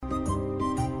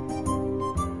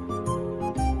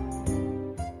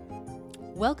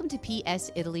Welcome to PS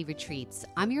Italy Retreats.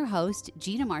 I'm your host,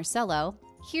 Gina Marcello,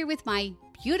 here with my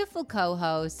beautiful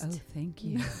co-host. Oh, thank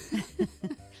you.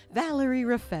 Valerie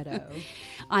Raffetto.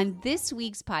 On this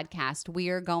week's podcast, we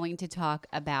are going to talk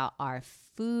about our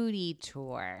foodie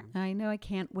tour. I know, I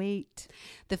can't wait.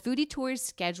 The foodie tour is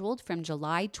scheduled from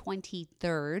July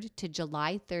 23rd to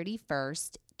July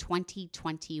 31st,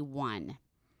 2021.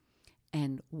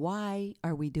 And why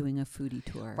are we doing a foodie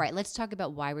tour? Right, let's talk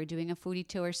about why we're doing a foodie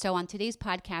tour. So on today's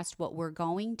podcast, what we're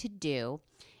going to do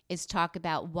is talk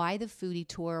about why the foodie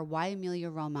tour, why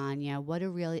Emilia-Romagna, what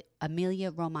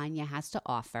Emilia-Romagna has to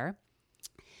offer,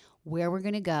 where we're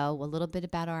going to go, a little bit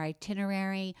about our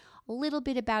itinerary, a little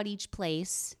bit about each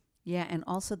place. Yeah, and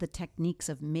also the techniques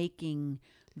of making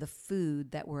the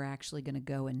food that we're actually going to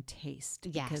go and taste.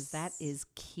 Yes. Because that is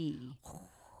key.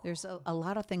 There's a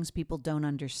lot of things people don't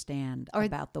understand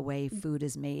about the way food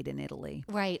is made in Italy.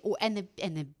 Right, and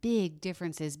the big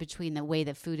differences between the way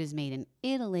that food is made in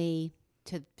Italy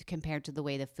compared to the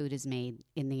way the food is made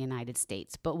in the United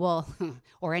States,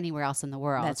 or anywhere else in the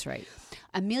world. That's right.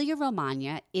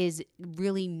 Emilia-Romagna is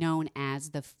really known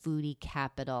as the foodie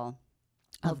capital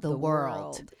of the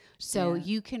world. So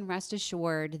you can rest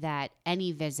assured that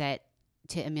any visit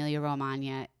to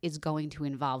Emilia-Romagna is going to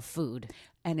involve food.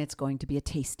 And it's going to be a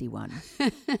tasty one.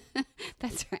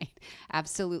 That's right.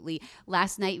 Absolutely.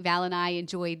 Last night, Val and I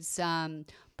enjoyed some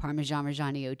Parmesan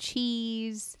Reggiano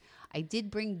cheese. I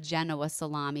did bring Genoa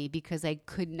salami because I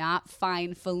could not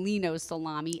find Foligno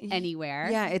salami anywhere.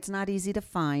 Yeah, it's not easy to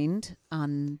find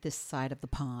on this side of the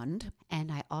pond.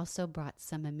 And I also brought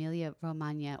some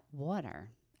Emilia-Romagna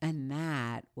water. And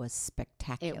that was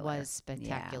spectacular. It was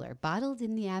spectacular. Yeah. Bottled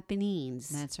in the Apennines.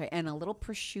 That's right. And a little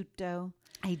prosciutto.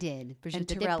 I did. Prosciutto And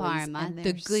di Torelli's, Parma, and the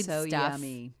they're good so stuff.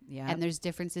 Yummy. Yeah. And there's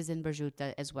differences in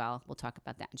prosciutto as well. We'll talk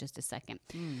about that in just a second.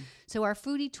 So our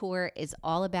foodie tour is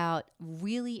all about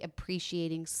really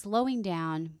appreciating, slowing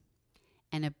down,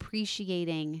 and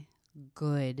appreciating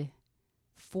good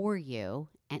for you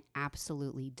and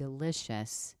absolutely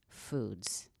delicious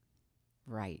foods.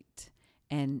 Right.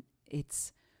 And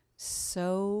it's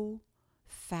so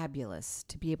fabulous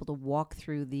to be able to walk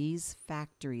through these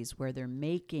factories where they're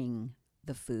making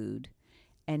the food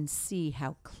and see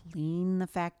how clean the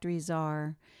factories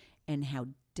are and how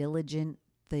diligent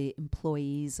the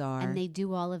employees are. And they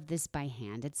do all of this by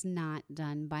hand. It's not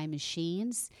done by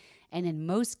machines. And in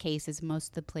most cases, most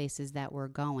of the places that we're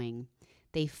going,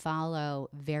 they follow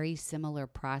very similar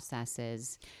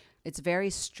processes. It's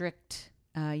very strict.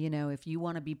 If you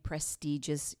want to be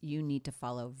prestigious, you need to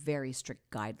follow very strict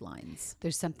guidelines.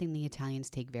 There's something the Italians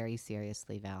take very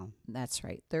seriously, Val. That's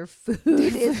right. Their food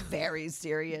is very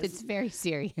serious. It's very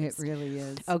serious. It really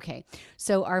is. Okay.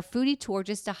 So our foodie tour,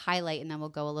 just to highlight, and then we'll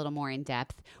go a little more in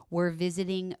depth, we're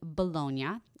visiting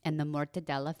Bologna and the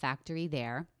Mortadella factory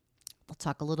there. We'll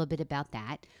talk a little bit about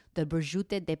that. The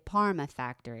Prosciutto di Parma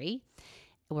factory.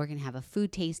 We're going to have a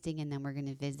food tasting, and then we're going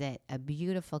to visit a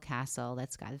beautiful castle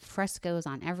that's got frescoes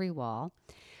on every wall.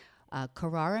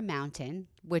 Carrara Mountain,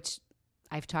 which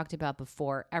I've talked about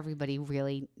before. Everybody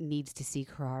really needs to see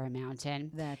Carrara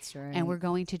Mountain. That's right. And we're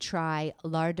going to try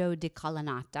Lardo di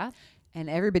Calanata. And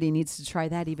everybody needs to try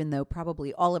that, even though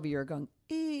probably all of you are going,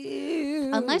 ew.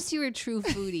 Unless you're a true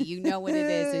foodie, you know what it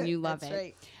is and you love That's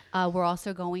it. Right. We're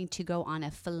also going to go on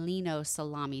a Foligno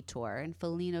salami tour. And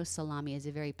Foligno salami is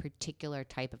a very particular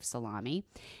type of salami.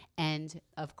 And,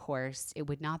 of course, it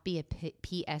would not be a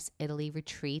PS Italy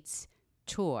Retreats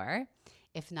tour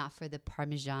if not for the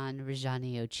Parmesan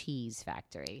Reggiano cheese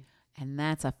factory. And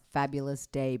that's a fabulous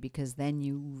day because then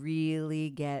you really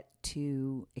get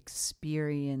to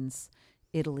experience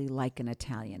Italy like an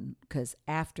Italian. Because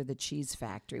after the cheese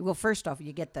factory, well, first off,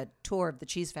 you get the tour of the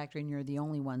cheese factory and you're the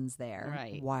only ones there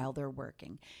while they're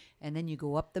working. And then you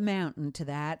go up the mountain to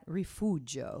that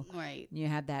rifugio. Right. You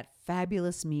have that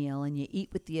fabulous meal and you eat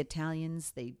with the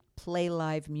Italians. They play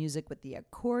live music with the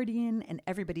accordion and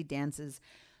everybody dances.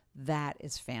 That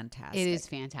is fantastic. It is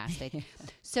fantastic.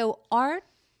 So our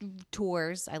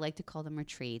tours, I like to call them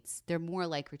retreats. They're more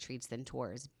like retreats than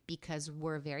tours because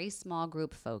we're very small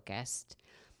group focused.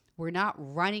 We're not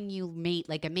running you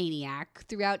like a maniac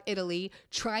throughout Italy,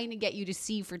 trying to get you to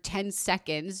see for 10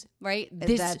 seconds, right?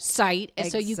 This site,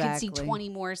 so you can see 20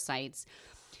 more sites.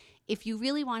 If you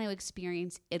really want to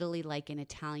experience Italy like an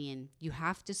Italian, you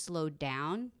have to slow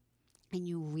down and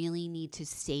you really need to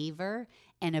savor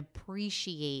and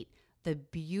appreciate the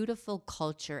beautiful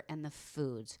culture and the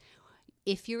foods.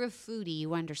 If you're a foodie,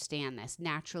 you understand this.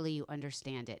 Naturally, you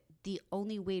understand it. The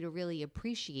only way to really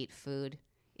appreciate food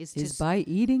is Is by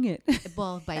eating it.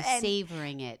 well, by And-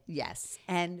 savoring it. Yes.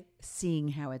 And seeing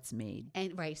how it's made.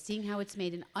 And seeing how it's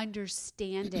made and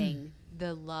understanding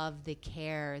the love, the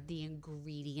care, the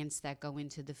ingredients that go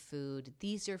into the food.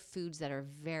 These are foods that are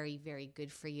very, very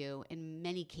good for you. In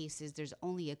many cases, there's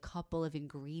only a couple of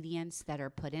ingredients that are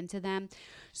put into them.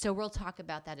 So we'll talk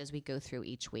about that as we go through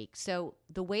each week. So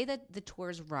the way that the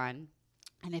tours run,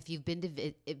 and if you've been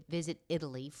to visit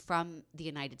Italy from the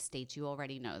United States, you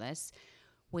already know this.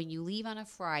 When you leave on a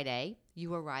Friday,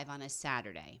 you arrive on a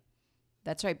Saturday.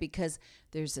 That's right, because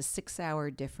there's a 6-hour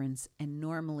difference, and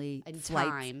normally In flights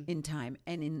time. in time,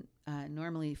 and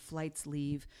normally flights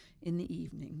leave in the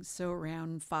evening, so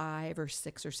around 5 or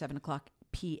 6 or 7 o'clock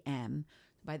p.m.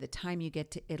 By the time you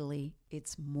get to Italy,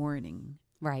 it's morning.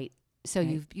 Right. So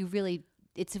Right. you really,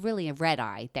 it's really a red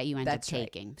eye that you end That's up right.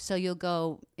 taking. So you'll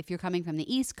go, if you're coming from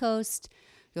the East Coast,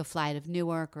 you'll fly out of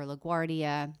Newark or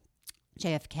LaGuardia,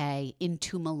 JFK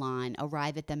into Milan,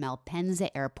 arrive at the Malpensa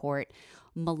airport.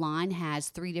 Milan has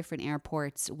 3 different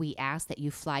airports. We ask that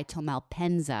you fly to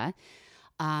Malpensa.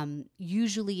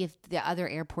 Usually if the other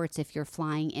airports, if you're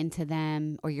flying into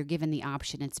them or you're given the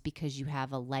option, it's because you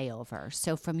have a layover.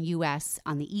 So from US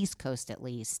on the East Coast, at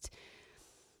least,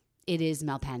 it is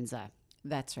Malpensa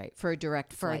That's right, for a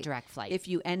direct for flight. a direct flight. If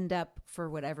you end up, for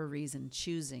whatever reason,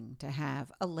 choosing to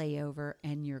have a layover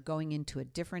and you're going into a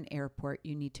different airport,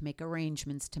 you need to make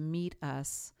arrangements to meet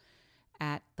us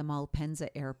at the Malpensa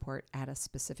airport at a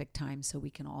specific time so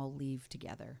we can all leave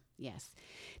together. Yes.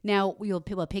 Now we'll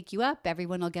pick you up.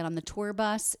 Everyone will get on the tour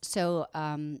bus. So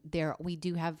we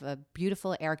do have a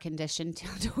beautiful air conditioned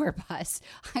tour bus.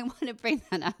 I want to bring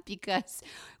that up because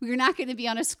we're not going to be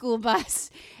on a school bus,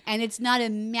 and it's not a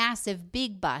massive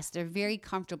big bus. They're very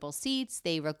comfortable seats.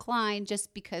 They recline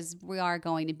just because we are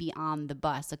going to be on the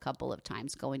bus a couple of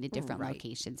times, going to different Right.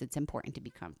 locations. It's important to be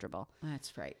comfortable.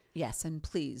 That's right. Yes, and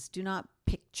please do not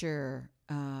picture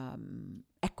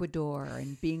Ecuador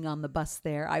and being on the bus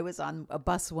there. I was on a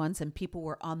bus once and people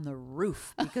were on the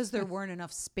roof because there weren't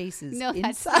enough spaces No,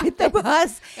 that's inside the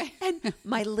bus. And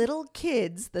my little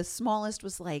kids, the smallest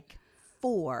was like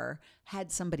 4,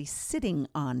 had somebody sitting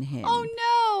on him. Oh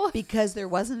no! Because there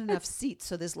wasn't enough seats,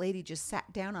 so this lady just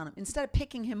sat down on him instead of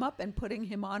picking him up and putting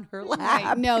him on her lap.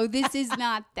 Right. No, this is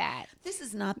not that. This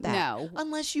is not that. No.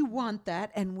 Unless you want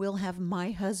that, and we'll have my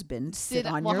husband sit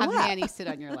on we'll your have lap. Nanny sit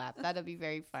on your lap. That'll be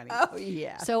very funny. Oh,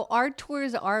 yeah. So our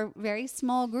tours are very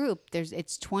small group.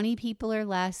 It's 20 people or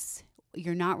less.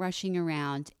 You're not rushing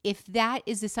around. If that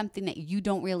is something that you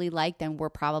don't really like, then we're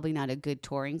probably not a good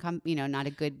touring not a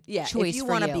good choice if you for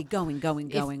want to you. be going,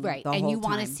 Right. the And whole you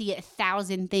want to time. see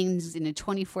 1,000 things in a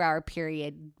 24-hour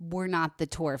period, we're not the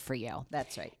tour for you.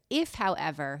 That's right. If,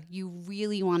 however, you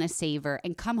really want to savor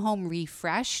and come home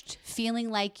refreshed, feeling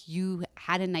like you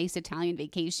had a nice Italian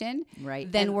vacation, Right.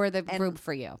 then And- we're the and group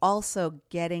for you. Also,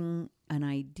 getting an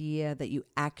idea that you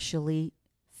actually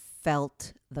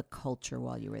felt the culture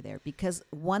while you were there. Because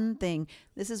one thing,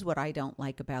 this is what I don't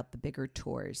like about the bigger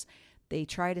tours. They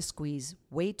try to squeeze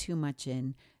way too much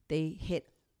in. They hit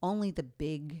only the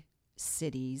big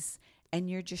cities, and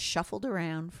you're just shuffled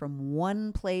around from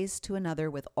one place to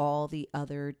another with all the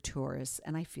other tourists.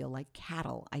 And I feel like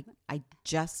cattle. I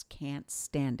just can't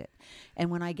stand it.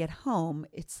 And when I get home,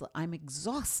 I'm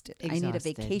exhausted. I need a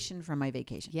Exhausted. vacation from my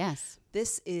vacation. Yes.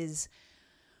 This is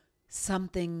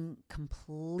something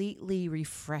completely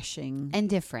refreshing. And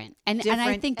different. And I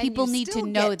Different, think and people you need to still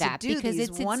know get to that do because these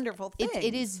it's wonderful it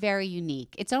things. is very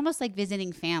unique. It's almost like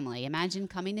visiting family. Imagine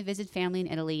coming to visit family in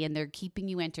Italy and they're keeping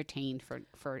you entertained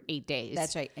for 8 days.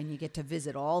 That's right. And you get to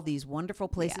visit all these wonderful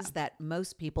places Yeah. that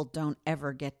most people don't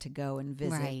ever get to go and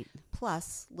visit. Right.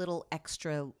 Plus little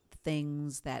extra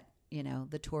things that,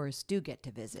 the tourists do get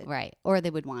to visit. Right. Or they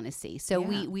would want to see. So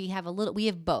Yeah. we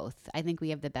have both. I think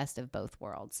we have the best of both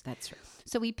worlds. That's right.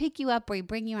 So we pick you up or we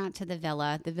bring you out to the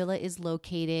villa. The villa is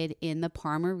located in the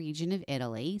Parma region of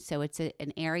Italy. So it's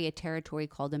an area territory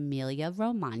called Emilia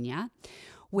Romagna,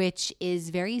 which is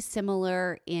very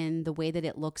similar in the way that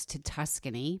it looks to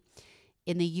Tuscany.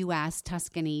 In the U.S.,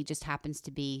 Tuscany just happens to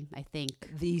be, I think,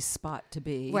 The spot to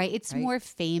be. right. It's more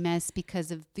famous because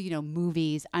of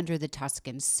movies Under the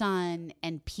Tuscan Sun,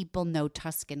 and people know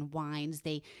Tuscan wines.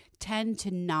 They tend to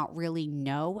not really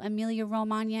know Emilia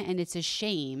Romagna, and it's a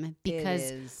shame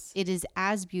because it is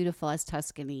as beautiful as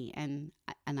Tuscany. And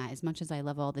as much as I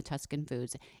love all the Tuscan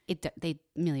foods,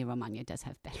 Emilia Romagna does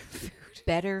have better food.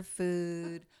 Better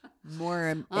food,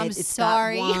 more. It's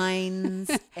sorry. got wines,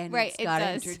 and Right, it's it got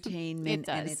does. entertainment, It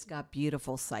and does. it's got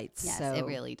beautiful sights. Yes, so, it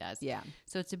really does. Yeah.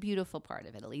 So it's a beautiful part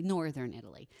of Italy, northern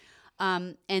Italy.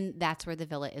 And that's where the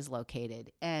villa is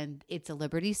located. And it's a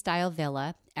Liberty style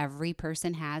villa. Every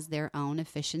person has their own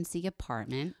efficiency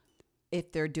apartment.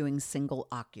 If they're doing single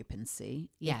occupancy,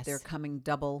 Yes. If they're coming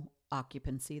double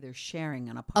occupancy, they're sharing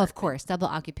an apartment. Of course, double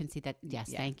occupancy.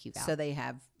 Thank you, Val. So they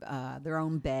have their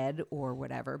own bed or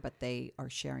whatever, but they are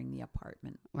sharing the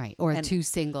apartment. Right. Or And- 2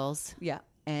 singles. Yeah.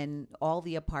 And all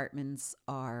the apartments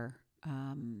are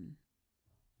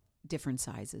different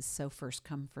sizes. So first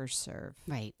come, first serve.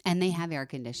 Right. And they have air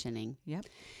conditioning. Yep.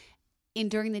 And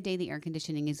during the day, the air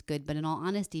conditioning is good. But in all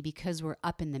honesty, because we're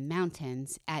up in the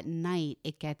mountains, at night,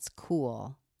 it gets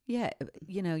cool. Yeah.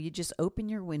 You just open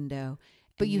your window,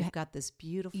 But and you you've got this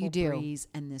beautiful you do. breeze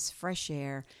and this fresh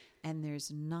air, and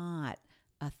there's not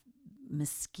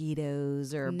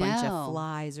mosquitoes or a bunch No. of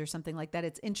flies or something like that.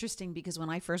 It's interesting because when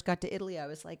I first got to Italy, I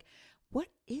was like, what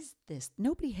is this?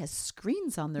 Nobody has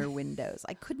screens on their windows.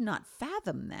 I could not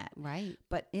fathom that. Right.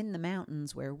 But in the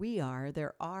mountains where we are,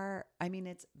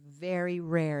 it's very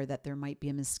rare that there might be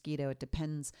a mosquito. It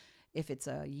depends if it's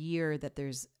a year that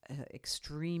there's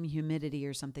extreme humidity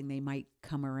or something, they might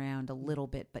come around a little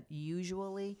bit. But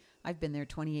usually, I've been there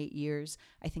 28 years.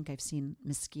 I think I've seen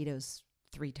mosquitoes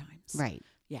 3 times. Right.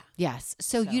 Yeah. Yes.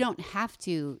 So So- you don't have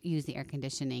to use the air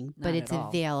conditioning, but Not it's at all.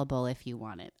 available if you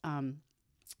want it.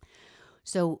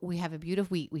 So we have a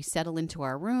beautiful, we settle into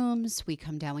our rooms. We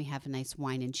come down, we have a nice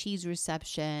wine and cheese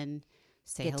reception,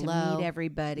 say Get hello. to meet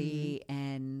everybody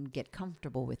and get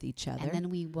comfortable with each other. And then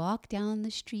we walk down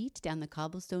the street, down the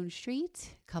cobblestone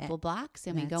street, couple blocks,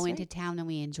 and we go that's into right. town and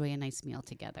we enjoy a nice meal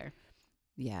together.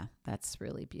 yeah, that's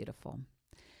really beautiful.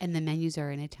 And the menus are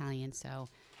in Italian, so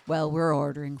Well, we're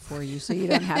ordering for you, so you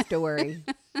don't have to worry.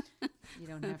 You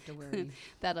don't have to worry.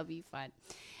 that'll be fun.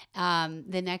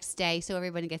 The next day, so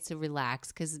everybody gets to relax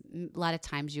because a lot of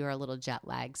times you're a little jet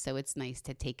lagged, so it's nice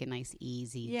to take a nice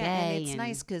easy Yeah, day. and it's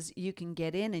nice because you can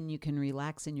get in and you can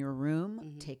relax in your room,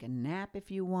 Mm-hmm. take a nap if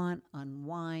you want,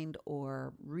 unwind,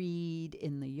 or read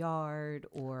in the yard,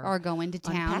 or or go into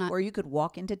town. unpack, or you could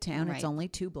walk into town. Right. It's only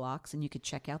 2 blocks, and you could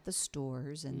check out the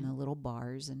stores and the little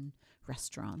bars and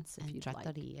restaurants if and you'd like.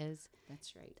 trattorias.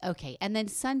 That's right. Okay, and then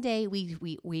Sunday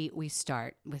we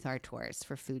start with our tours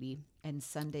for foodie. And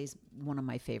Sunday's one of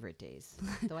my favorite days,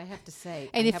 though I have to say.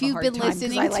 And I if have a you've hard been time 'cause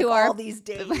listening I to like our all these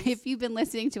days, if you've been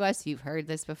listening to us, you've heard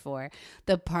this before.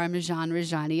 The Parmesan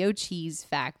Reggiano Cheese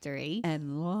Factory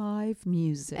and live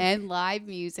music, and live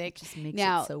music. just makes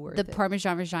Now, it so worth the it.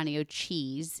 Parmesan Reggiano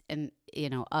cheese and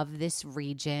of this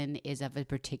region is of a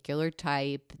particular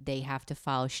type. They have to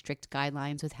follow strict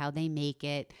guidelines with how they make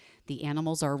it. The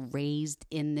animals are raised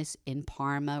in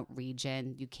Parma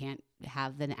region. You can't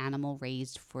have the animal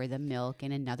raised for the milk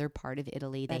in another part of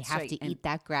Italy. They That's have right. to And- eat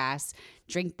that grass,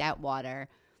 drink that water.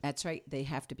 That's right. They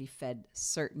have to be fed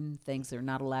certain things. They're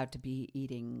not allowed to be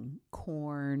eating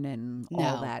corn and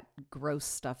all No. that gross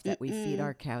stuff that we feed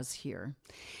our cows here.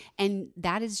 And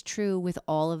that is true with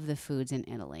all of the foods in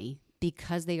Italy.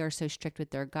 Because they are so strict with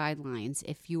their guidelines,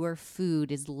 if your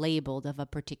food is labeled of a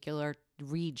particular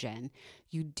region,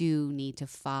 you do need to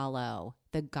follow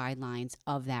the guidelines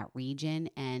of that region.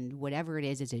 And whatever it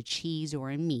is a cheese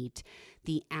or a meat,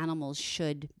 the animals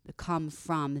should come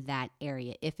from that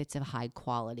area if it's of high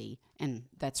quality. And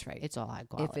That's right. it's all high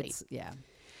quality. If it's, yeah.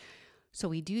 So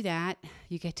we do that.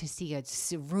 You get to see a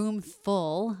room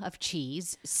full of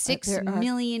cheese, $6 there are-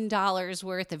 million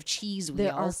worth of cheese wheels.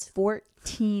 There are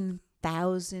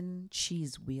 14,000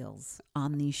 cheese wheels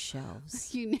on these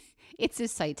shelves. It's a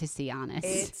sight to see, honest.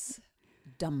 It's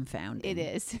dumbfounding. It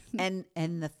is. And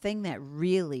the thing that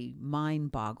really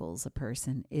mind boggles a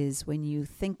person is when you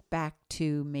think back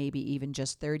to maybe even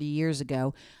just 30 years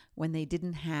ago when they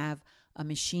didn't have a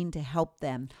machine to help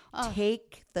them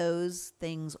take those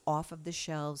things off of the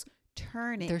shelves,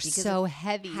 turn it. They're because so it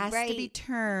heavy, has to be right?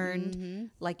 turned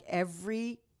like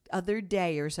every other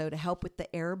day or so to help with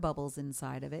the air bubbles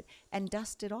inside of it and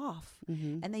dust it off.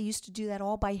 And they used to do that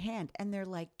all by hand. And they're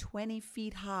like 20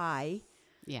 feet high.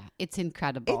 Yeah, it's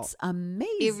incredible. It's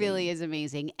amazing. It really is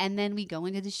amazing. And then we go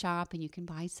into the shop and you can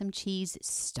buy some cheese,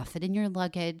 stuff it in your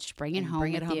luggage, bring it And home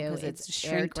bring with it home you. because It's it's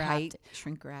shrink airtight, wrapped.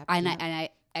 shrink wrapped. And yeah. I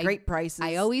Great prices.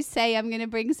 I always say I'm going to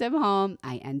bring some home.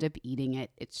 I end up eating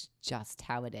it. It's just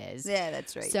how it is. Yeah,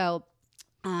 that's right. So,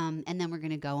 and then we're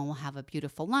going to go and we'll have a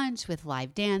beautiful lunch with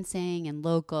live dancing and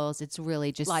locals. It's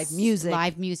really just Live music.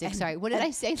 Live music. Sorry, what did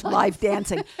I say? live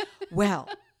dancing. Well,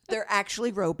 they're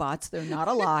actually robots. They're not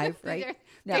alive, right? They're-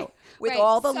 No, with right,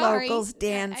 all the sorry. locals I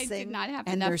dancing, did not have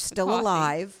and enough they're still coffee.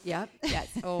 alive. Yep. Yes.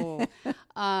 Oh,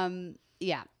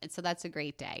 yeah. And so that's a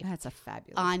great day. That's a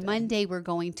fabulous On day. Monday, we're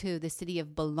going to the city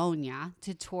of Bologna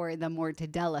to tour the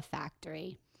Mortadella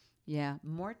factory. Yeah,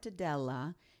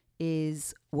 mortadella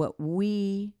is what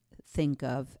we think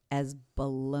of as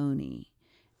bologna.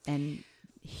 And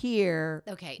here,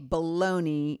 Okay.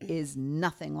 bologna is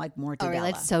nothing like mortadella. All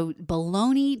right, so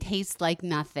bologna tastes like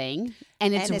nothing,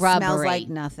 and it's and it rubbery. smells like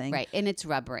nothing. Right, and it's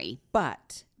rubbery.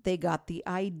 But they got the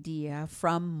idea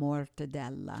from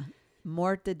mortadella.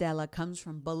 Mortadella comes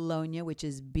from Bologna, which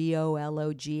is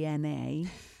Bologna,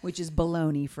 which is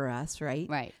bologna for us, right?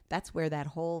 Right. That's where that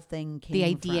whole thing came from. The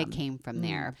idea came from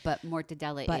there, but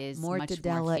mortadella But is much more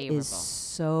mortadella favorable. is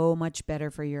so much better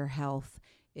for your health.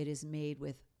 It is made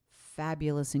with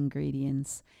fabulous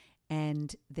ingredients,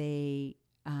 and their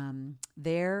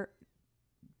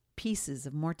pieces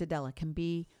of mortadella can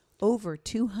be over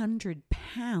 200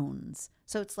 pounds.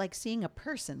 So it's like seeing a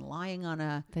person lying on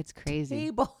a That's crazy.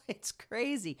 table. It's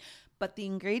crazy. But the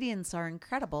ingredients are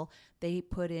incredible. They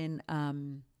put in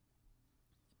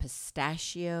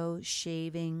pistachio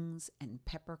shavings and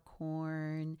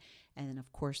peppercorn, and then,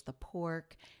 of course, the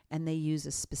pork. And they use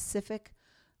a specific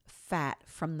fat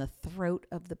from the throat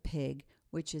of the pig,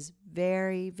 which is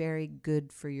very, very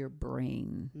good for your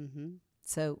brain. Mm-hmm.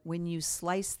 So when you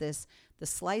slice this, the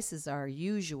slices are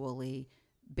usually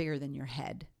bigger than your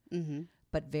head, Mm-hmm.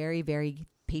 but very, very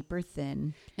paper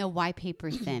thin, Now, why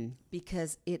paper thin?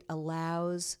 because it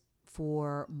allows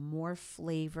for more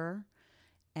flavor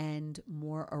and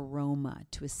more aroma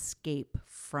to escape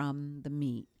from the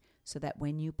meat, so that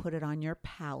when you put it on your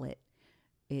palate,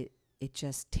 it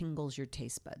just tingles your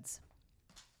taste buds.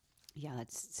 Yeah,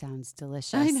 that sounds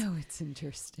delicious. I know, it's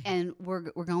interesting. And we're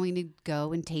going to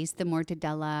go and taste the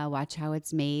mortadella, watch how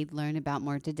it's made, learn about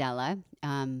mortadella.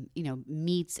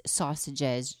 Meats,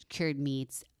 sausages, cured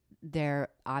meats, they're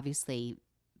obviously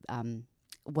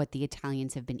what the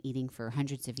Italians have been eating for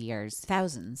hundreds of years.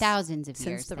 Thousands Thousands of since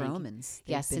years. the thank you. Romans.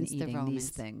 Yes, They've been since the eating Romans. these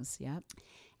things. Yep.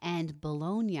 And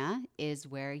Bologna is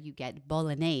where you get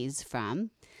bolognese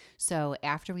from. So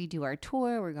after we do our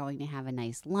tour, we're going to have a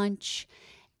nice lunch.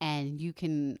 And you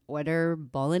can order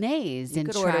bolognese. You and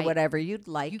could try, order whatever you'd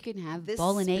like. You can have This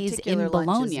bolognese particular in lunch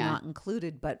Bologna. is not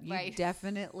included, but you Right.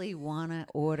 definitely want to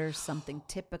order something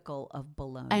typical of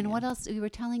Bologna. And what else? You were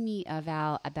telling me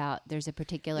about there's a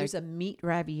particular There's a meat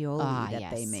ravioli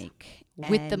that they yes. make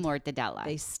with the and mortadella.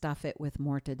 They stuff it with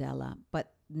mortadella,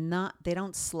 but they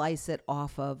don't slice it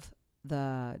off of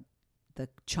the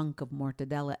chunk of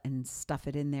mortadella and stuff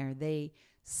it in there. They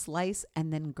slice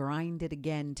and then grind it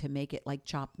again to make it like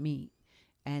chopped meat.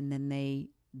 And then they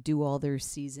do all their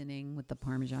seasoning with the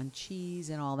Parmesan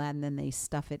cheese and all that, and then they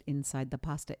stuff it inside the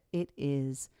pasta. It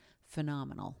is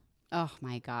phenomenal. Oh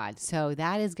my God. So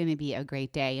that is going to be a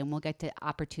great day. And we'll get the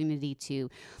opportunity to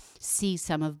see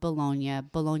some of Bologna.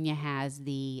 Bologna has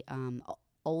the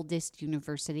oldest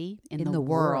university in the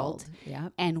world. Yeah.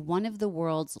 And one of the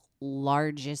world's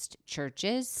largest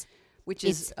churches. Which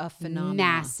is a phenomenon.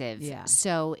 Massive. Yeah.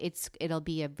 So it'll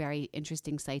be a very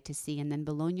interesting sight to see. And then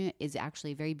Bologna is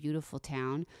actually a very beautiful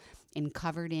town and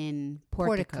covered in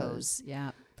porticos.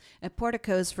 Yeah. And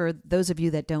porticos, for those of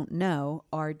you that don't know,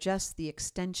 are just the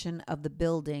extension of the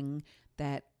building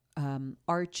that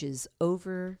arches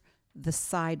over the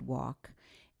sidewalk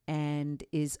and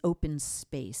is open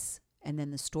space. And then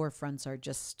the storefronts are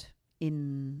just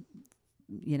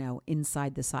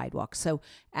inside the sidewalk. So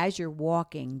as you're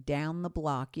walking down the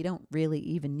block, you don't really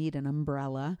even need an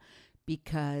umbrella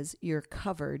because you're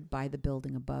covered by the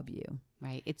building above you.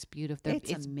 Right. It's beautiful.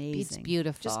 It's amazing. It's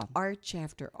beautiful. Just arch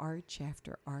after arch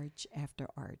after arch after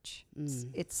arch.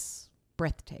 It's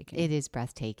breathtaking. It is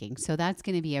breathtaking. So that's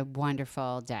going to be a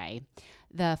wonderful day.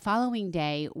 The following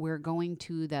day, we're going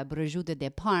to the Prosciutto di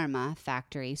Parma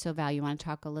factory. So Val, you want to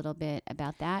talk a little bit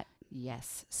about that?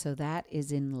 Yes. So that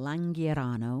is in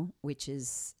Langhirano, which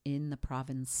is in the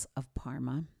province of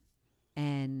Parma.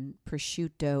 And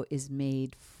prosciutto is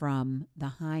made from the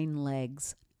hind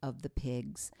legs of the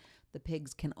pigs. The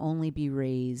pigs can only be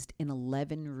raised in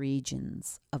 11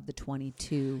 regions of the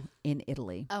 22 in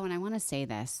Italy. Oh, and I want to say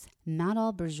this. Not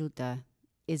all prosciutto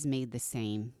is made the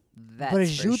same. That's for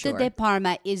Prosciutto sure. di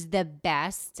Parma is the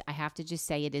best. I have to just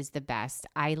say it is the best.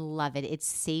 I love it. It's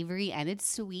savory and it's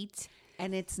sweet.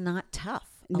 And it's not tough.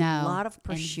 No, A lot of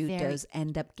and prosciuttos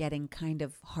end up getting kind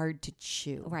of hard to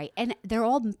chew. Right. And they're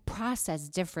all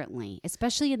processed differently,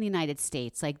 especially in the United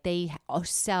States. Like they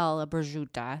sell a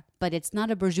prosciutto, but it's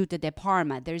not a prosciutto di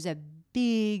Parma. There's a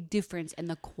big difference in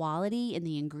the quality, in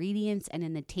the ingredients, and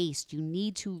in the taste. You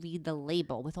need to read the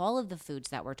label with all of the foods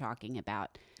that we're talking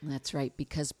about. That's right,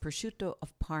 because prosciutto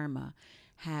of Parma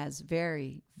has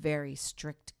very, very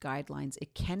strict guidelines.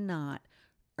 It cannot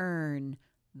earn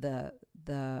the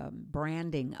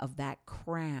branding of that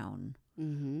crown,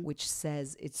 which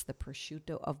says it's the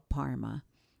prosciutto of Parma,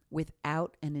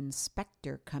 without an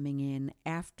inspector coming in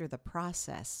after the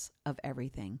process of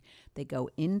everything. They go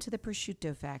into the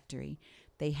prosciutto factory.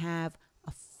 They have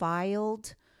a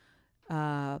filed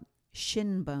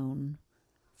shin bone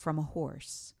from a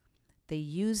horse. They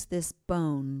use this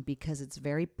bone because it's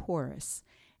very porous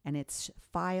and it's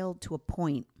filed to a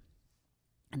point,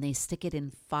 and they stick it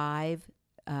in 5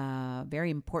 very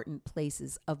important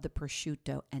places of the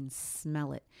prosciutto and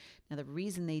smell it. Now, the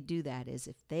reason they do that is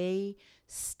if they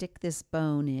stick this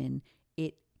bone in,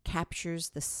 it captures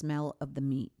the smell of the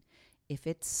meat. If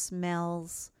it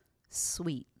smells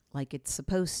sweet like it's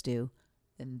supposed to,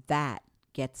 then that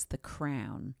gets the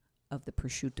crown of the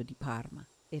prosciutto di Parma.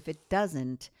 If it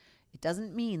doesn't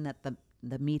mean that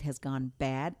the meat has gone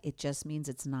bad. It just means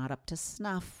it's not up to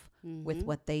snuff with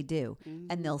what they do.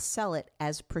 And they'll sell it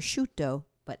as prosciutto,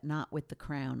 but not with the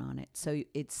crown on it. So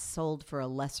it's sold for a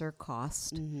lesser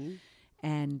cost.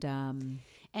 And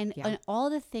all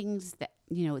the things that,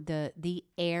 the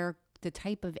air, the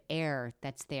type of air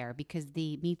that's there, because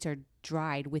the meats are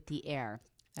dried with the air.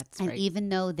 That's and right. even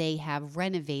though they have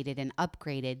renovated and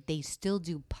upgraded, they still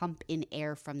do pump in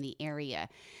air from the area.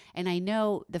 And I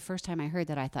know the first time I heard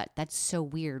that, I thought, that's so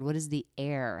weird. What does the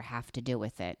air have to do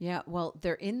with it? Yeah, well,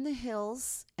 they're in the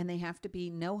hills and they have to be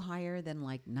no higher than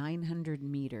like 900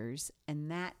 meters.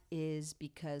 And that is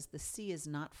because the sea is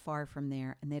not far from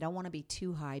there, and they don't want to be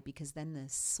too high because then the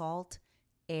salt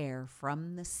air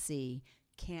from the sea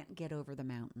can't get over the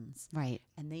mountains. Right.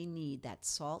 And they need that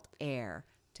salt air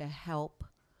to help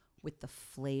with the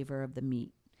flavor of the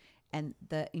meat. And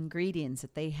the ingredients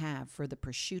that they have for the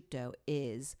prosciutto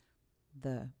is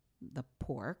the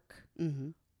pork,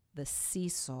 the sea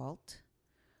salt,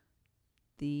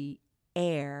 the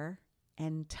air,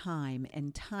 and thyme.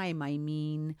 And thyme, I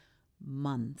mean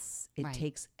months. It Right.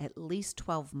 takes at least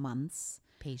 12 months.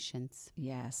 Patience.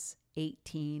 Yes,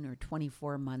 18 or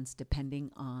 24 months,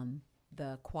 depending on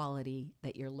the quality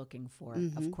that you're looking for.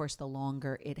 Of course, the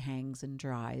longer it hangs and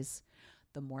dries,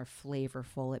 the more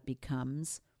flavorful it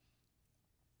becomes.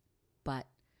 But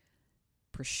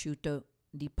prosciutto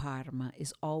di Parma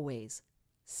is always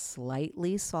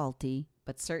slightly salty,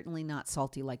 but certainly not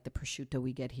salty like the prosciutto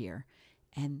we get here.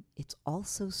 And it's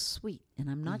also sweet. And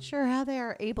I'm not sure how they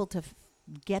are able to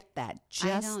get that It's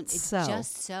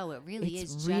just so. It really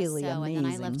It's is really just so. And then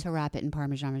I love amazing. to wrap it in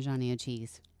Parmesan Reggiano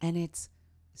cheese. And it's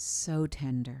so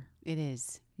tender. It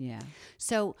is. Yeah.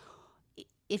 So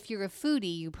if you're a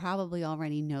foodie, you probably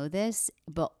already know this,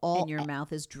 but And your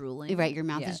mouth is drooling. Right, your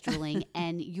mouth Yeah. is drooling,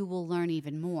 and you will learn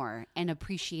even more and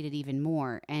appreciate it even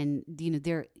more. And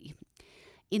there,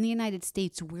 in the United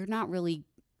States, we're not really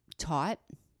taught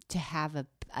to have a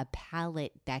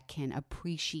palate that can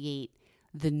appreciate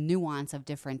the nuance of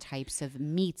different types of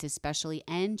meats, especially,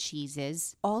 and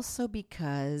cheeses. Also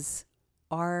because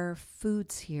our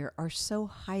foods here are so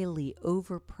highly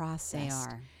overprocessed They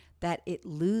are. that it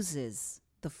loses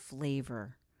the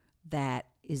flavor that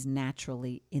is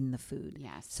naturally in the food.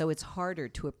 Yes. So it's harder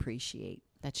to appreciate.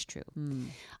 That's true.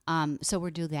 So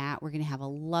we'll do that. We're going to have a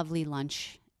lovely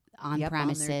lunch on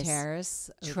premises. On their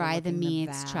terrace. Try the overlooking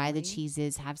meats, try the valley.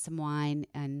 cheeses, have some wine.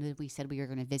 And we said we were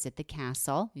going to visit the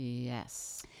castle,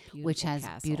 Yes. which Beautiful has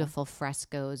castle. beautiful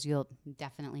frescoes. You'll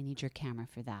definitely need your camera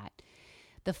for that.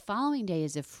 The following day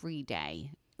is a free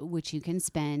day, which you can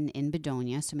spend in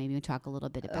Bedonia. So maybe we'll talk a little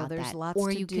bit about there's that. lots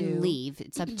or to you do. can leave.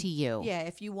 It's up to you. Yeah,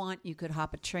 if you want, you could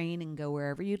hop a train and go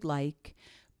wherever you'd like.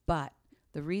 But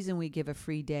the reason we give a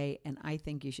free day, and I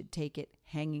think you should take it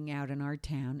hanging out in our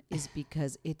town, is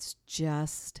because it's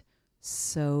just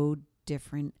so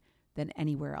different than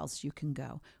anywhere else you can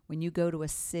go. When you go to a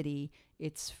city,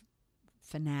 it's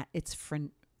Frenetic.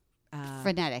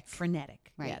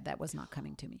 frenetic. Right. Yeah, that was not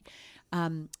coming to me.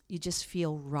 You just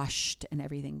feel rushed and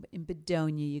everything. But in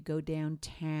Bedonia, you go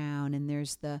downtown and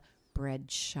there's the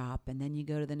bread shop, and then you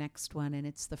go to the next one and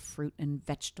it's the fruit and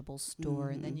vegetable store,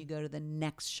 and then you go to the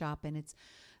next shop and it's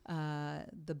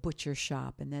the butcher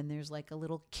shop, and then there's like a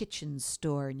little kitchen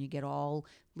store, and you get all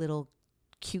little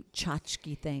cute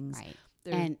tchotchke things. Right.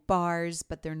 There's bars,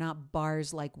 but they're not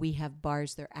bars like we have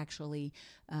bars. They're actually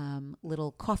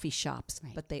little coffee shops,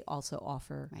 Right. but they also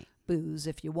offer Right. booze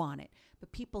if you want it.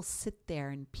 But people sit there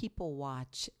and people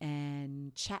watch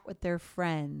and chat with their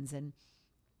friends, and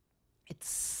it's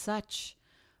such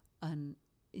an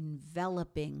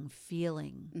enveloping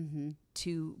feeling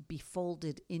to be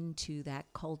folded into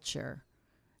that culture.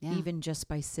 Yeah. Even just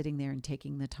by sitting there and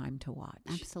taking the time to watch.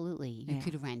 Absolutely. You Yeah.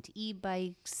 could rent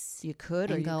e-bikes. You could,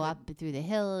 or and you go could- up through the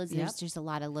hills. Yep. There's just a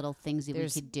lot of little things that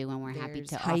There's- we could do, and we're happy There's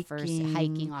to offer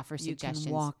hiking, offer You suggestions.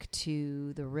 can walk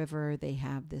to the river. They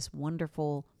have this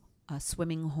wonderful a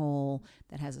swimming hole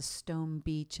that has a stone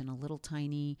beach and a little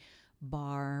tiny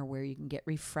bar where you can get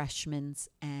refreshments,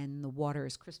 and the water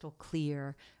is crystal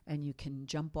clear and you can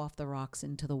jump off the rocks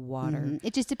into the water.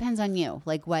 It just depends on you,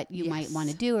 like what you might want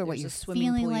to do or what There's you're a swimming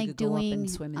feeling pool. You like could go up doing. and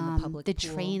swim in the public the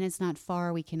pool. train is not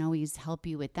far. We can always help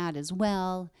you with that as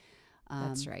well.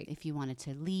 That's right. If you wanted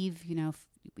to leave,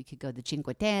 we could go to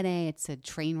Cinque Terre. It's a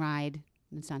train ride.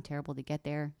 It's not terrible to get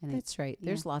there. And That's right.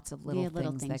 There's lots of little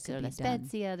things that to could go be to done.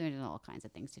 Spezia. There's all kinds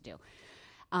of things to do.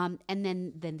 And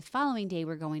then the following day,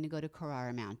 we're going to go to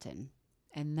Carrara Mountain.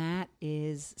 And that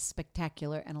is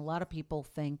spectacular. And a lot of people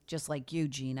think, just like you,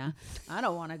 Gina, I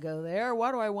don't want to go there.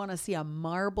 Why do I want to see a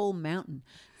marble mountain?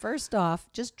 First off,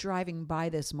 just driving by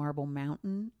this marble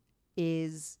mountain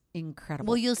is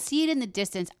incredible. Well, you'll see it in the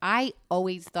distance. I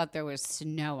always thought there was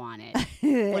snow on it,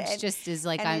 which just is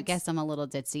like, I guess I'm a little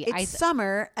ditzy. It's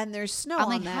summer and there's snow I'm on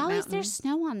like, that how mountain. is there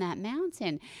snow on that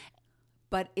mountain?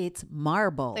 But it's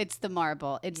marble. It's the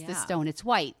marble. It's the Yeah. stone. It's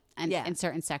white. And Yeah. in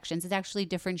certain sections, it's actually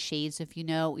different shades. So if you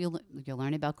know, you'll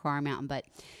learn about Carrara Mountain,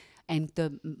 and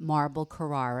the marble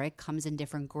Carrara comes in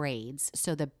different grades.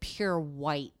 So the pure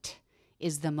white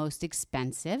is the most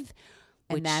expensive.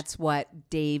 And that's what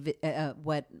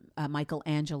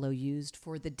Michelangelo used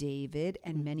for the David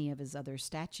and many of his other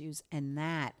statues. And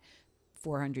that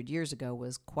 400 years ago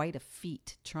was quite a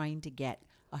feat, trying to get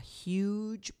a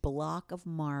huge block of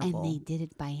marble. And they did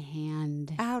it by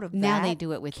hand. Out of now that they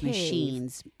do it with cave.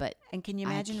 machines, but And can you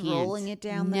I imagine can't. rolling it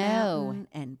down the mountain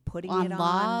and putting on it on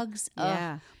logs.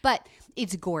 Yeah, But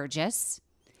it's gorgeous.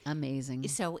 amazing.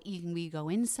 So we go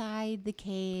inside the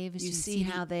caves. You see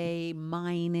how they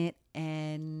mine it,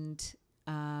 and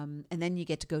then you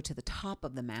get to go to the top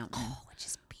of the mountain. Oh, which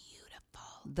is beautiful.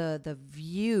 The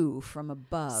view from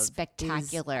above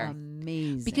Spectacular. is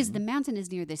amazing. Because the mountain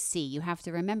is near the sea. You have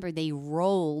to remember they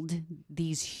rolled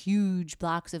these huge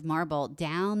blocks of marble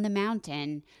down the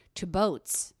mountain to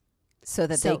boats. so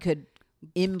that they could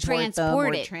import them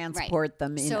or transport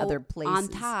them in So other places. on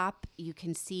top, you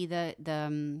can see the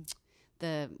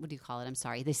what do you call it? I'm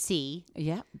sorry, the sea.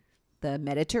 Yeah, the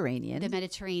Mediterranean. The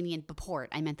Mediterranean, the port.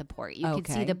 I meant the port. You can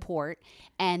see Okay. the port,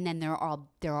 and then there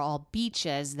are all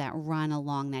beaches that run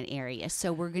along that area.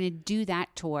 So we're going to do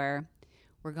that tour.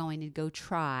 We're going to go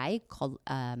try called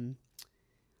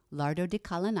Lardo di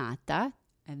Calanata.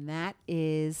 And that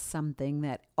is something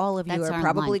that all of you That's are our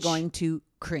probably lunch. going to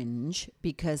cringe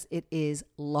because it is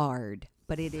lard.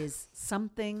 But it is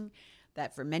something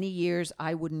that for many years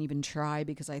I wouldn't even try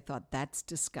because I thought that's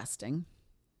disgusting.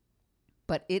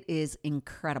 But it is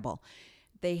incredible.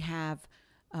 They have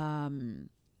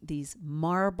these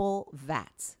marble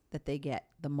vats that they get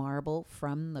the marble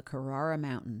from the Carrara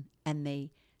Mountain, and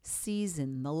they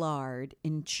season the lard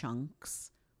in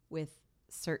chunks with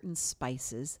certain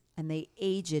spices, and they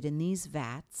age it in these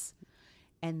vats,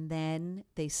 and then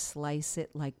they slice it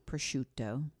like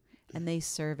prosciutto, and they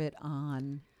serve it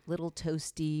on little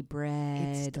toasty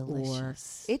bread. It's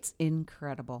delicious. It's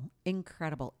incredible.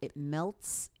 It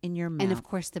melts in your mouth. And of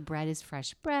course, the bread is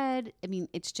fresh bread. I mean,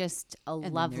 it's just a And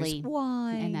then lovely there's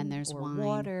wine, and then there's or wine.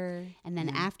 water, And then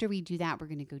after we do that, we're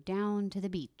going to go down to the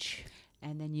beach.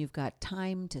 and then you've got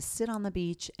time to sit on the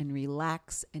beach and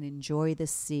relax and enjoy the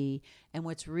sea. And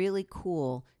what's really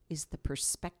cool is the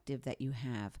perspective that you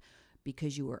have,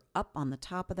 because you were up on the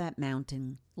top of that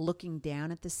mountain looking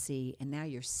down at the sea, and now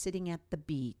you're sitting at the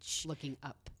beach Looking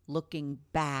up. looking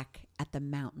back at the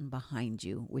mountain behind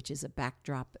you, which is a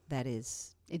backdrop that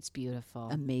is It's beautiful.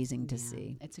 amazing to Yeah,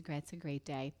 see. It's a great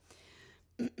day.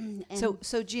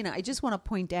 So Gina, I just want to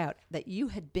point out that you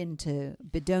had been to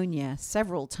Bedonia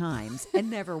several times and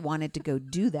never wanted to go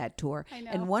do that tour. I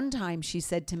know. And one time she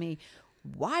said to me,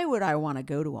 "Why would I want to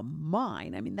go to a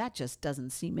mine? I mean, that just doesn't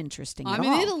seem interesting at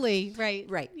all." Italy, right?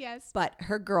 Right. Yes. But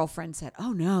her girlfriend said,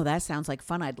 "Oh no, that sounds like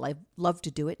fun. I'd love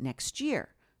to do it next year."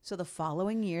 So the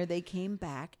following year they came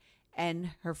back, and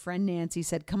her friend Nancy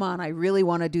said, "Come on, I really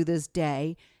want to do this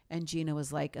day." And Gina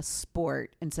was like a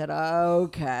sport and said,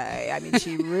 "Okay." I mean,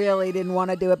 she really didn't want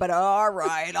to do it, but all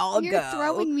right, I'll You're go.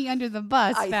 throwing me under the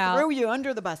bus, I Val. threw you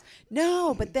under the bus.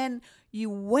 No, but then you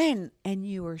went and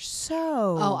you were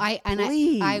so I was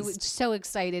pleased. so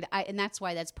excited. And that's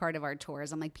why that's part of our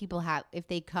tours. I'm like, people have, if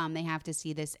they come, they have to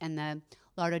see this. And the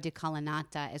Lardo di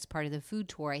Calanata as part of the food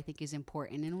tour, I think is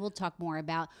important. And we'll talk more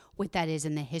about what that is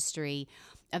in the history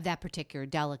of that particular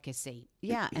delicacy.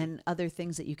 Yeah, and other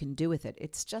things that you can do with it.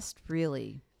 It's just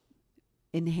really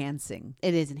enhancing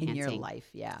It is in enhancing. your life.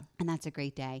 Yeah. And that's a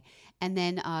great day. And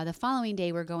then the following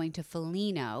day, we're going to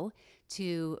Foligno,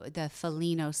 to the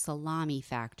Foligno Salami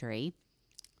Factory.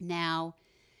 Now,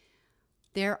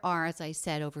 There are, as I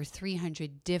said, over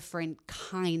 300 different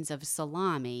kinds of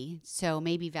salami. So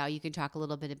maybe, Val, you can talk a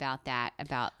little bit about that,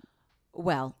 about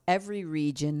Well, every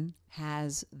region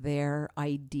has their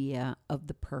idea of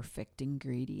the perfect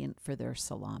ingredient for their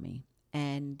salami.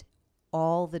 And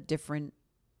all the different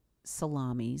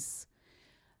salamis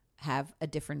have a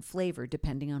different flavor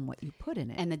depending on what you put in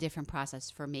it. and the different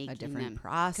process for making A different them.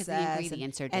 process. Because the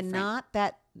ingredients are different. And not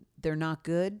that they're not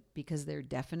good, because they're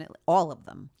definitely, all of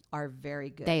them are very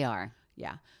good. They are.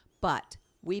 Yeah. But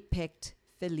we picked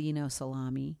Felino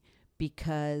salami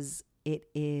because it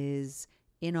is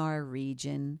in our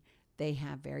region. They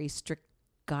have very strict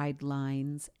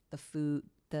guidelines.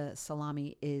 The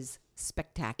salami is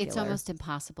spectacular. It's almost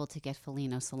impossible to get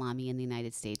Felino salami in the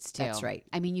United States, too. That's right.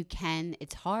 I mean, you can.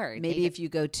 It's hard. Maybe if you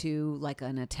go to like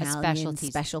an Italian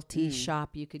specialty Mm.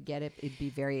 shop, you could get it. It'd be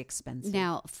very expensive.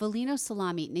 Now, Felino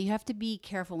salami, now you have to be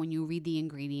careful when you read the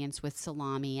ingredients with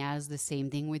salami, as the same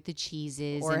thing with the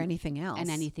cheeses. or and anything else. And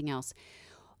anything else.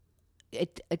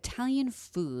 Italian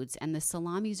foods and the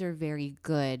salamis are very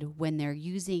good when they're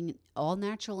using all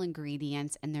natural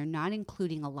ingredients and they're not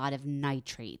including a lot of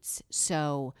nitrates.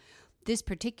 So this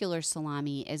particular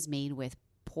salami is made with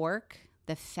pork,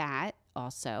 the fat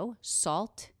also,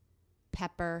 salt,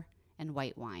 pepper, and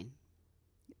white wine.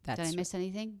 Did I miss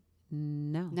anything?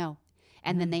 No. No.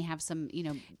 And then they have some,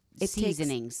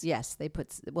 seasonings. Yes, they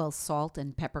put salt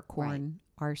and peppercorn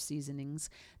are seasonings.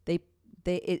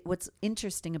 What's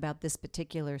interesting about this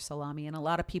particular salami, and a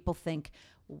lot of people think,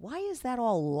 why is that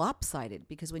all lopsided?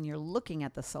 Because when you're looking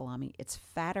at the salami, it's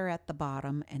fatter at the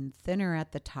bottom and thinner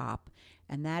at the top,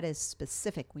 and that is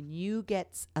specific. When you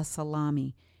get a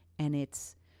salami and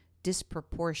it's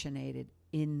disproportionated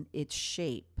in its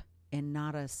shape and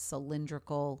not a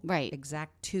cylindrical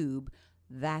exact tube,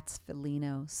 that's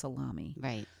Felino salami.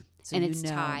 Right. So and it's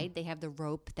tied. They have the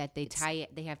rope that they tie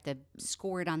it. They have to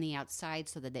score it on the outside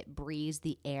so that it breathes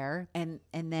the air. And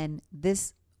then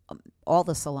this, all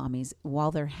the salamis,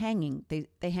 while they're hanging,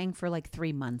 they hang for like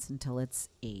 3 months until it's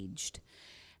aged.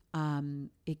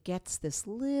 It gets this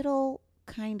little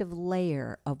kind of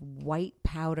layer of white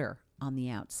powder on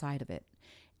the outside of it.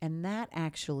 And that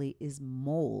actually is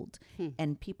mold.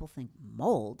 And people think,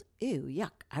 mold? Ew,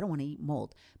 yuck. I don't want to eat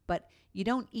mold. But you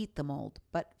don't eat the mold.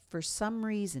 But for some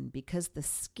reason, because the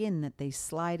skin that they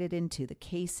slide it into, the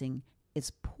casing,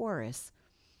 is porous,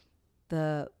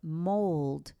 the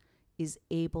mold is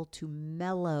able to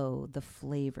mellow the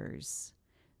flavors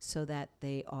so that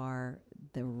they are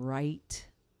the right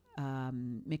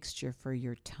mixture for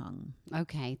your tongue.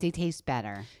 Okay. They taste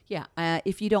better. Yeah.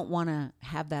 If you don't want to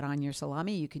have that on your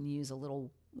salami, you can use a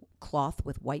little cloth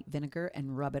with white vinegar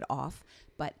and rub it off.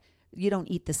 But you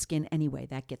don't eat the skin anyway.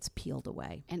 That gets peeled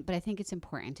away. But I think it's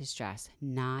important to stress,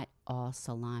 not all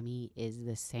salami is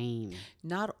the same.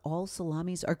 Not all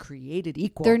salamis are created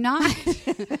equal. They're not.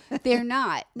 They're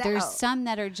not. No. There's some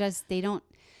that are just,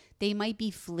 they might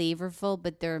be flavorful,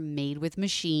 but they're made with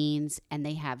machines and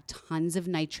they have tons of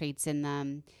nitrates in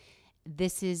them.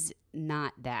 This is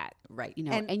not that. Right.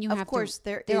 And you of have course,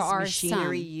 to, there are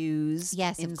machinery some. used.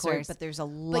 Yes, of course. But there's a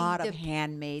lot of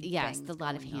handmade yes, things. a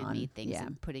lot of going on. handmade things Yeah.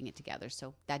 and putting it together.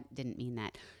 So that didn't mean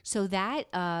that. So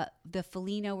that, the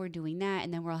Felino, we're doing that.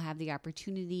 And then we'll have the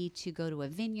opportunity to go to a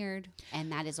vineyard.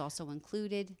 And that is also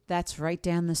included. That's right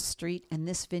down the street. And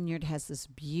this vineyard has this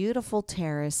beautiful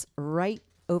terrace right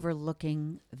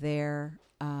overlooking their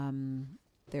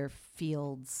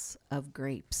fields of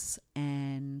grapes.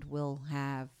 And we'll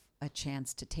have a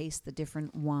chance to taste the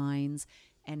different wines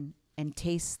and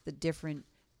taste the different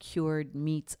cured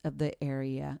meats of the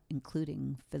area,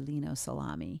 including Felino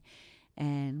salami.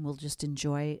 And we'll just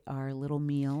enjoy our little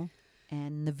meal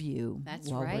and the view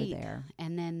while we're there.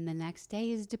 And then the next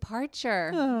day is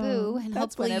departure. Oh, Boo. And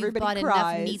that's hopefully when you've everybody bought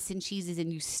cries. enough meats and cheeses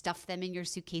and you stuff them in your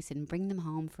suitcase and bring them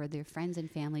home for their friends and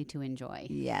family to enjoy.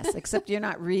 Yes, except you're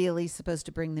not really supposed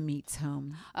to bring the meats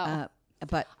home. Oh.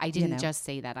 But I didn't just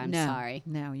say that. I'm sorry.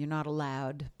 No, you're not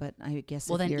allowed. But I guess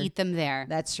Well, then eat them there.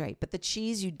 That's right. But the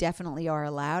cheese you definitely are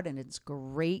allowed, and it's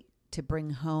great to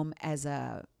bring home as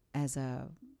a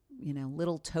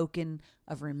little token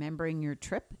of remembering your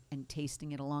trip and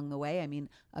tasting it along the way. I mean,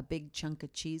 a big chunk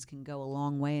of cheese can go a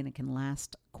long way, and it can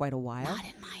last quite a while. Not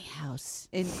in my house.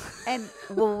 And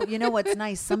well, you know what's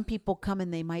nice? Some people come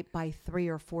and they might buy 3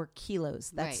 or 4 kilos.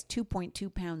 That's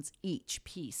 2.2 pounds each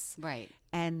piece. Right.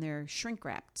 And they're shrink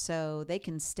wrapped, so they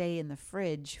can stay in the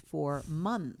fridge for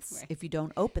months if you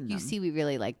don't open them. You see, we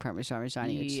really like Parmesan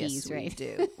Reggiano cheese, right? We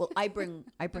do. Well, I bring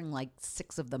like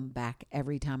 6 of them back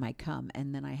every time I come,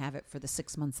 and then I have it for the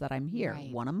 6 months that I'm here,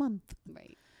 Right. one a month.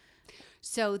 Right.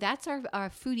 So that's our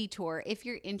foodie tour. If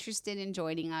you're interested in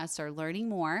joining us or learning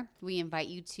more, we invite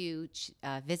you to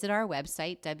visit our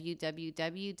website,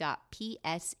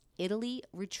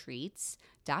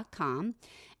 www.psitalyretreats.com.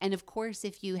 And of course,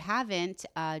 if you haven't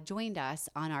joined us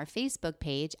on our Facebook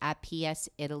page at PS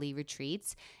Italy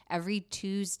Retreats, every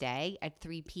Tuesday at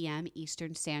 3 p.m.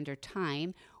 Eastern Standard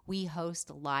Time, we host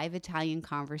a live Italian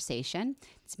conversation.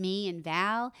 It's me and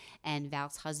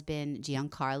Val's husband,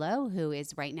 Giancarlo, who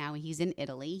is right now, he's in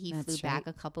Italy. He flew back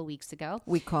a couple weeks ago.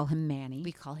 We call him Manny.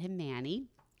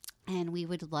 And we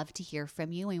would love to hear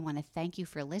from you. We want to thank you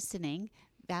for listening.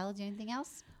 Val, do you have anything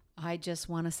else? I just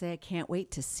want to say I can't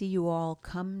wait to see you all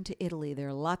come to Italy. There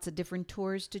are lots of different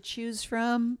tours to choose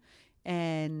from,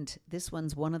 and this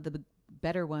one's one of the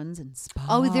better ones. And Spa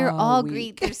Oh, they're all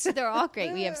Week. great. They're all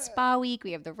great. We have Spa Week,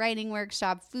 we have the writing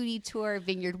workshop, foodie tour,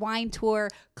 vineyard wine tour,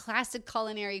 classic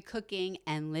culinary cooking,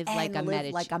 and live like a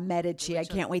Medici. Like a Medici. I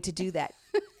can't wait to do that.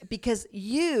 Because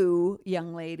you,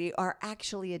 young lady, are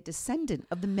actually a descendant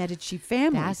of the Medici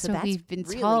family. That's what we've been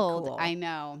really told. cool. I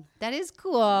know. That is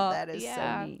cool. That is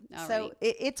Yeah. so neat. All So right.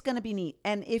 it's going to be neat.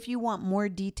 And if you want more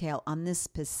detail on this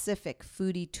specific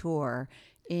foodie tour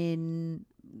in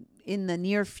the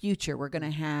near future, we're going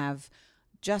to have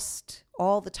just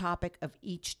all the topic of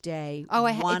each day. Oh,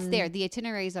 it's there. The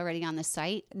itinerary is already on the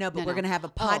site. No, but we're going to have a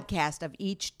podcast of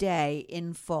each day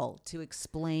in full to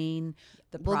explain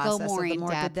the We'll go process more of the in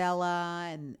depth.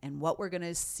 mortadella and what we're going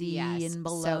to see in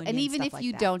Bologna. And even stuff if like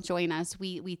you that. don't join us,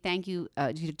 we thank you.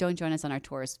 You don't join us on our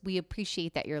tours. We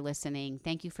appreciate that you're listening.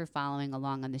 Thank you for following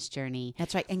along on this journey.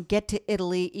 That's right. And get to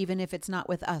Italy, even if it's not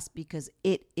with us, because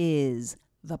it is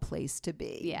the place to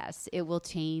be. Yes, it will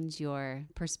change your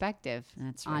perspective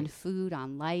That's on right. food,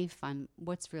 on life, on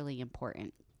what's really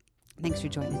important. Thanks for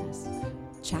joining us.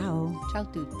 Ciao. Ciao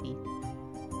tutti.